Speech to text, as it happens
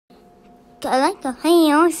I like the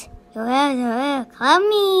hands. You have to call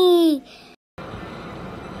me.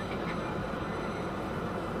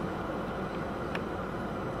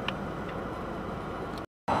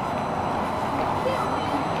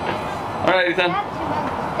 All right, Ethan.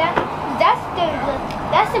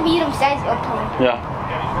 That's the medium-sized airplane. Yeah.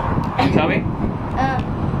 Can you tell me?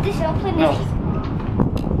 This airplane No. is.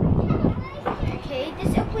 Okay,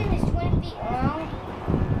 this airplane is 20 feet long,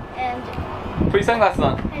 and Put your sunglasses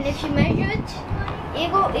on. if you measure it,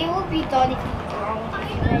 it will be 30 feet long if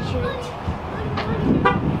you measure it.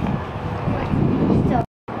 So,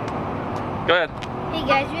 Go ahead. hey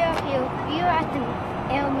guys, we are here. We are at the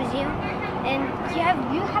Air Museum, and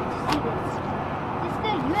you have to see this. This is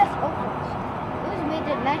the U.S. Air Force. It was made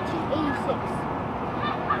in 1986.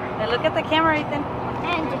 Hey, look at the camera, Ethan.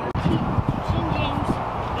 And King James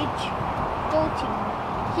H. Dalton.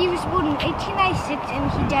 He was born in 1896 and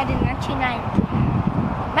he died in 1990.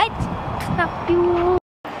 Right? Stop you.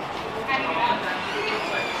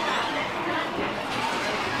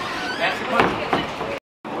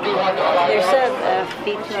 You said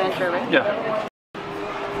feet to enter, right? Yeah.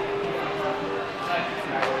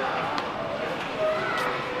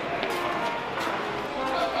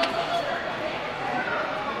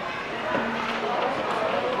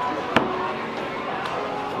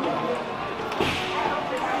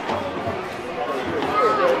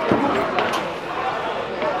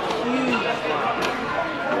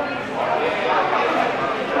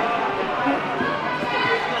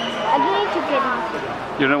 I don't need to get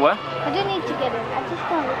in. You know what? I don't need to get in. I just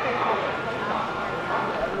want to look at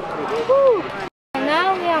it. Woo! And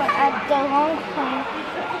now we are at the long plane.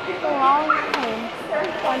 The long plane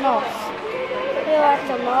on Earth. We are at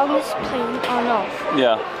the longest plane on Earth.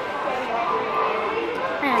 Yeah.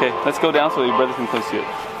 Okay, let's go down so your brother can close to it.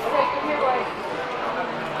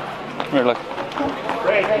 Come here, look.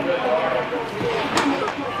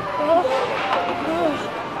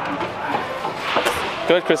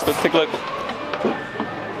 Go ahead, Chris. Let's take a look.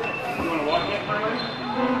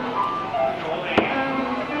 We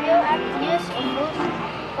are at the US almost,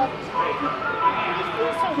 but it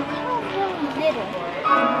feels so really little.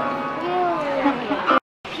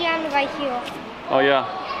 Piano right here. Oh, yeah.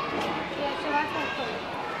 Yeah, so I can play.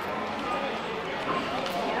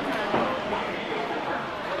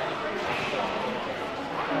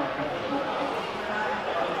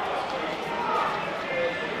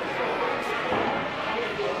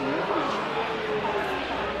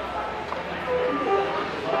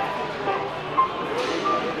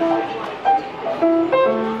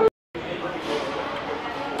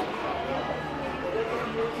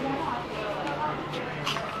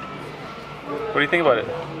 What do you think about it?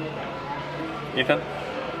 Ethan?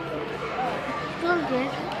 Feels good.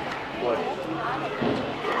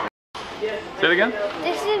 Say it again?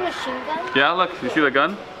 This is a machine gun. Yeah, look. You see the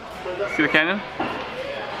gun? See the cannon?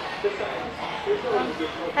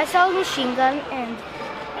 I saw a machine gun and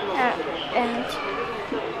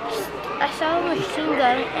I saw a machine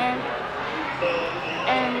gun and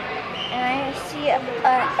I see a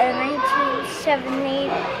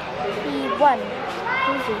 1971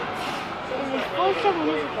 movie. It was 47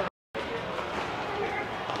 years ago.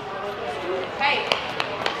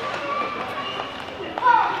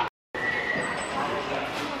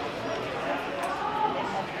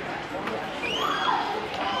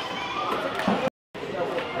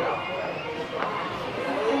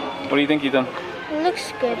 What do you think, Ethan? It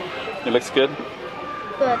looks good, It looks good?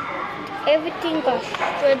 but everything got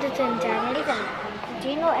shredded and damaged. Do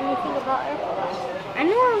you know anything about airplanes? I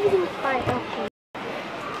know everything about airplanes.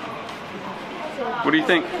 What do you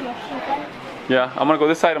think? Yeah, I'm gonna go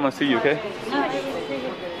this side. I'm gonna see you, okay?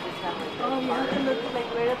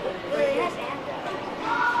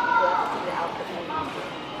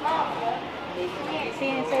 See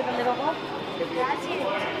inside the little hole?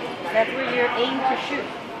 That's where you're aimed to shoot.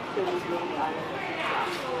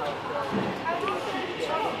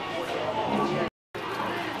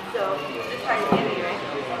 So, just try to get it,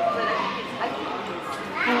 right?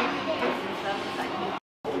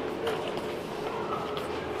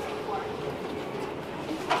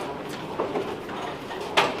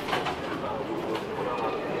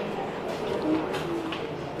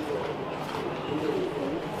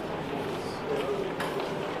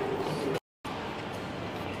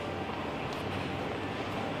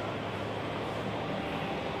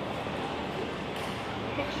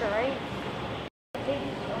 Picture, right?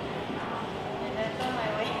 That's on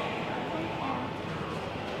my way.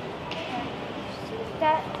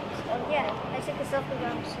 That, oh yeah, I took a selfie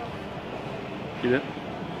by myself. You did?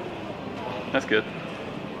 That's good.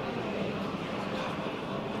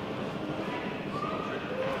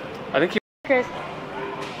 I think you Chris.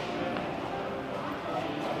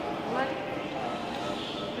 Look.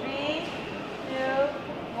 3, 2,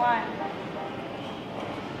 1.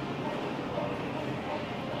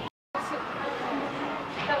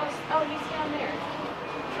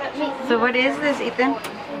 So what is this, Ethan?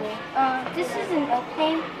 This is an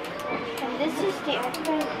airplane, and this is the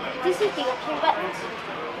airplane. This is the airplane buttons.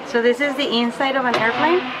 So this is the inside of an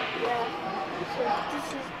airplane? Yeah. So this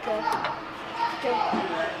is the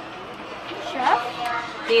shaft.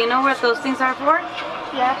 Do you know what those things are for?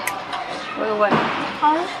 Yeah. Or what?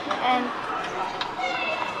 And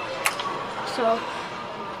so.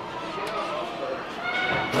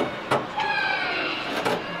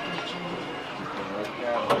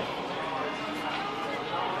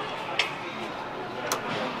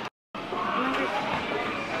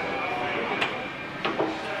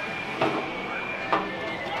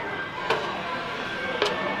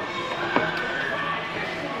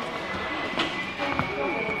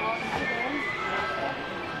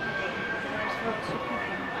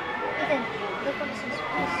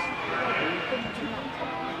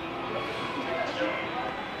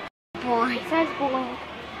 Boring. It says boring.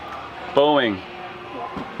 Boeing.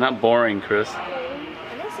 Not boring, Chris. I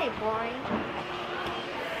didn't say boring.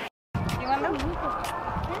 You want them? You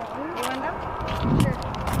want them? Sure.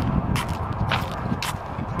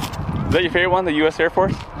 Is that your favorite one, the U.S. Air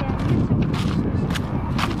Force? Yeah.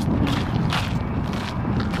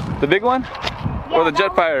 The big one? Or the that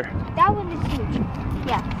Jetfire? That one is huge.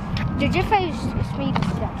 Yeah. The Jetfire is made of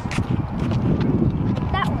stuff.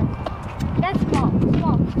 That one. That's small.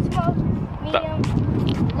 Small, medium,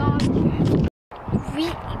 large.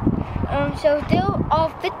 So there are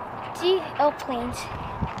 50 airplanes.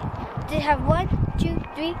 They have 1, 2,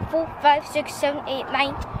 3, 4, 5, 6, 7, 8,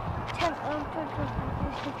 9, 10, 11,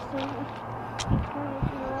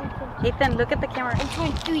 Ethan, look at the camera.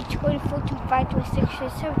 23, 24, 25, 26,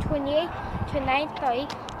 27, 28, 29, 30,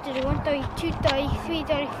 31, 32, 33,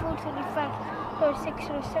 34, 35, 36,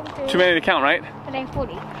 37, 38. Too many to count, right? 39,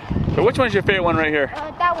 40. So which one's your favorite one right here?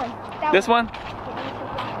 That one. This one?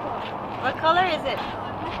 What color is it?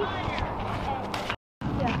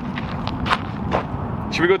 Yeah.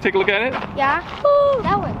 Should we go take a look at it? Yeah?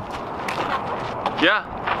 That one. Yeah.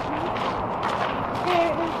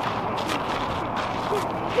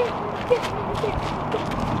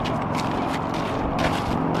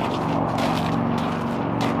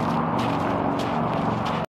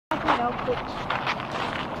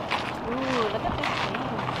 Ooh, look at this thing.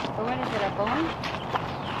 Oh, what is it, a bone?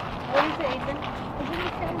 What is it, Ethan?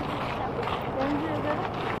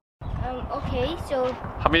 Okay, so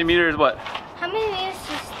How many meters what? how many meters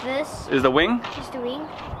is this? Is the wing? Just the wing?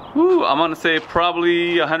 Woo, I'm gonna say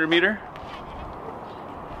probably 100 meter.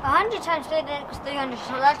 100 times 3 equals 300,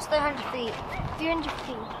 so that's 300 feet. 300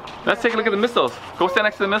 feet. Let's take a look at the missiles. Go stand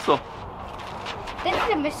next to the missile. This is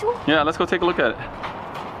a missile? Yeah, let's go take a look at it.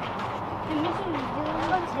 The missile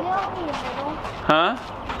is really in the middle. Huh?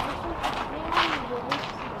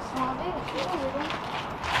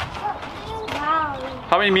 Wow.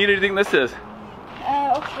 How many meters do you think this is?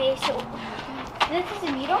 Okay, so this is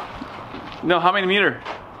a needle? No, how many meter?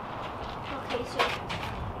 Okay, so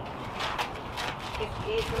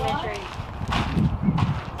It's measuring.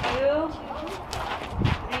 2,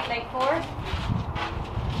 3, like 4?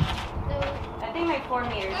 I think like 4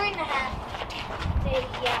 meters. 3.5.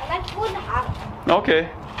 Yeah, that's 4.5. Okay.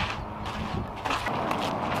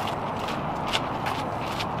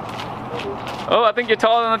 Oh, I think you're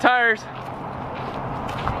taller than the tires.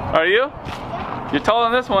 Are you? You're taller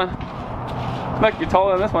than this one. Look, you're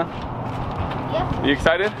taller than this one. Yep. You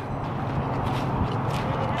excited?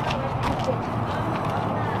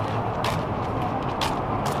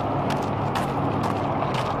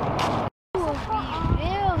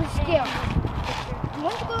 Real scary. You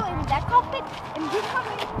want to go in that cockpit and this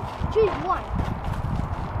cockpit? Choose one.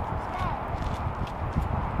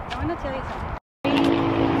 I want to tell you something. 3, 2,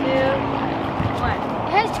 1.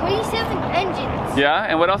 It has 27 engines. Yeah,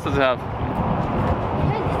 and what else does it have? It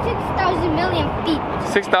has 6,000 million feet.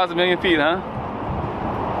 6,000 million feet, huh?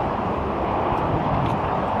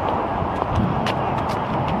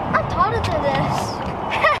 I'm taller than this.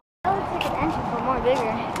 That looks like an engine, but more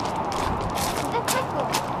bigger. That's pretty cool.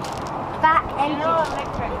 Fat engine. General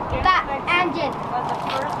Electric. Fat engine. Was the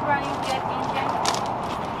first running jet engine.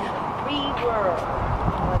 We were.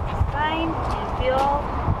 Was designed and built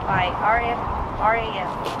by RAF.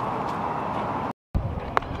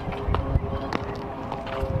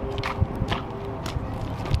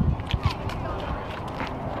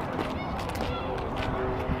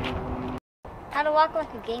 How to walk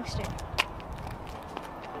like a gangster.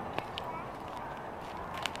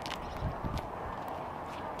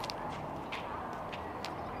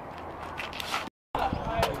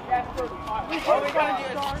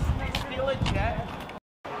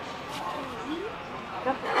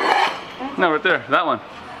 No, right there. That one.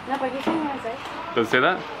 No, but he's on one side. Does it say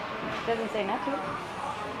that? Doesn't say not to.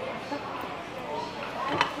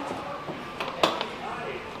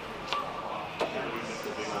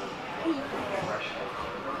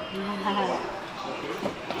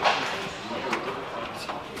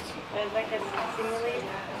 It's like a simulator.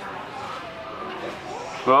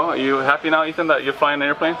 Well, are you happy now, Ethan, that you're flying an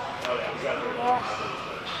airplane? Yeah.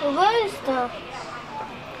 Well, where is the...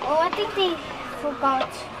 Oh, I think they forgot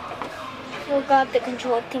the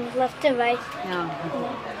control thing, left and right. No.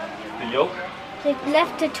 The yoke? They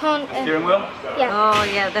left to turn... Steering wheel? Yeah. Oh,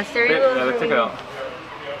 yeah, the steering wheel. Yeah, let's take it out.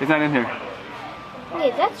 It's not in here.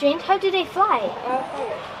 Wait, that's strange. How do they fly?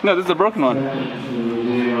 No, this is a broken one.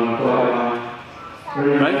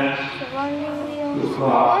 Right? The running wheel.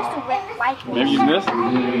 Where's the red white one? Maybe using this? This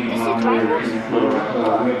is drivers?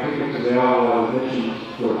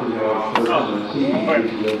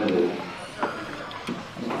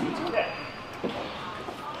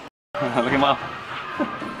 Look him up.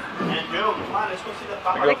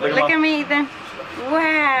 Look at me, Ethan.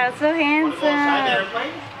 Wow, so handsome.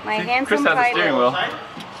 My handsome Chris has the pilot. steering wheel.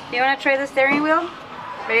 Do you want to try the steering wheel?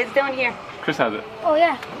 But it's down here. Chris has it. Oh,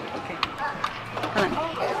 yeah. Okay. Come on.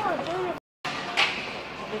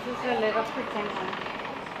 This is a little pretend one.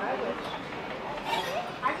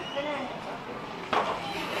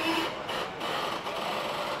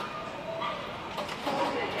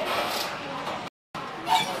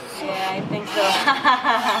 Yeah, I think so.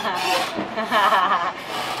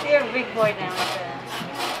 You're a big boy now.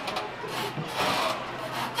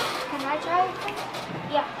 Can I try it?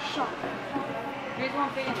 Yeah, sure. Here's one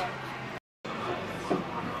thing in there.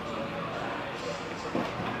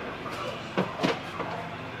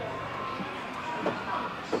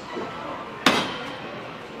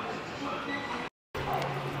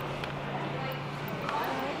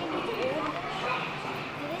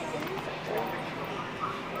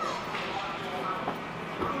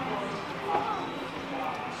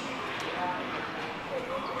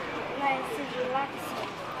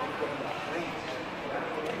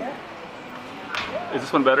 Is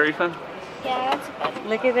this one better, Ethan? Yeah, that's better.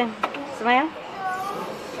 Look at them. Smile.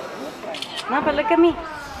 No, but look at me.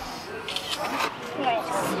 Nice.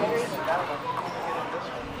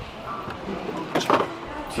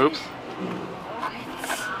 Oops.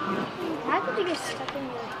 How did you get stuck in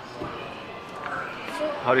your...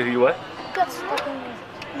 How did you what? Got stuck in your...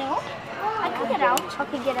 No? I could get out. I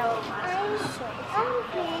could get out.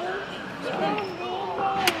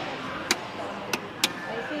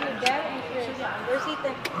 Where's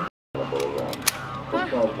Ethan?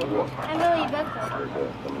 I'm really better.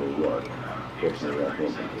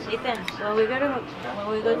 Ethan, when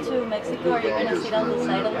we go to Mexico, are you gonna sit on the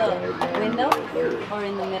side of the window or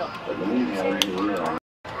in the middle?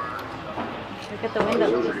 Look at the window.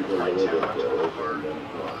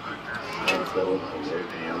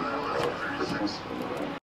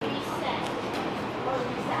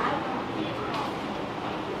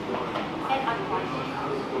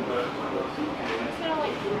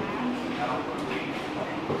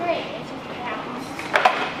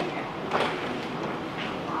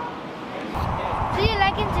 Please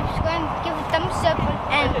like and subscribe, give a thumbs up,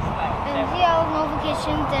 and see our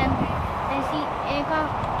notifications, and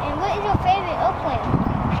what is your favorite airplane?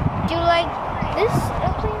 Do you like this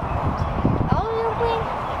airplane? Our airplane?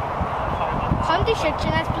 Comment the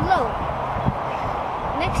section that's below.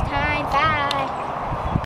 Next time, bye.